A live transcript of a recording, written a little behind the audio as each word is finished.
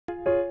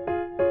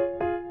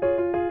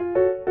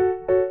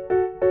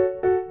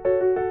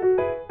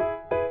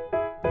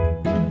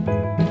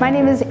My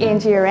name is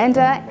Angie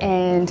Aranda,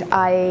 and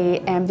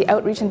I am the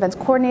Outreach and Events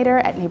Coordinator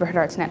at Neighbourhood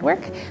Arts Network,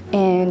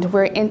 and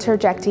we're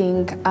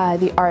interjecting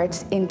the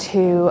arts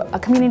into a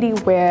community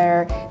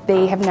where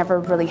they have never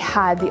really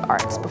had the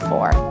arts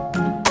before.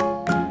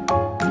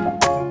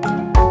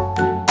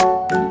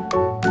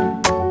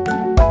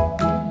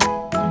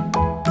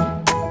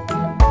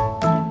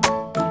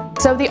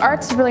 So the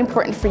arts is really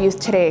important for youth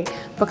today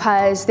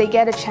because they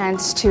get a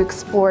chance to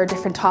explore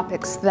different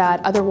topics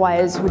that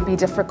otherwise would be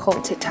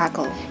difficult to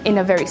tackle in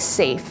a very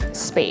safe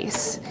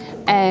space.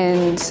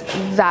 And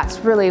that's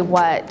really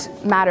what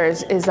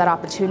matters, is that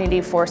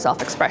opportunity for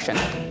self-expression.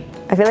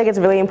 I feel like it's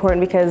really important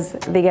because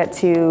they get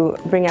to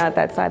bring out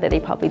that side that they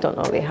probably don't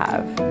know they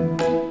have.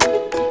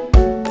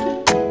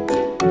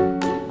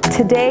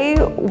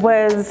 Today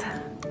was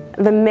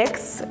the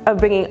mix of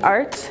bringing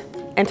art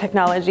and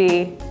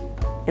technology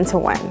into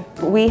one.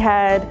 We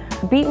had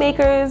beat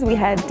makers, we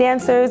had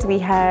dancers, we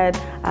had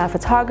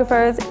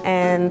photographers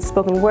and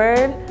spoken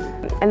word,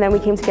 and then we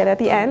came together at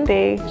the end.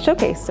 They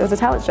showcased. It was a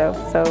talent show,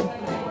 so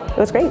it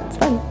was great. It's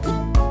fun.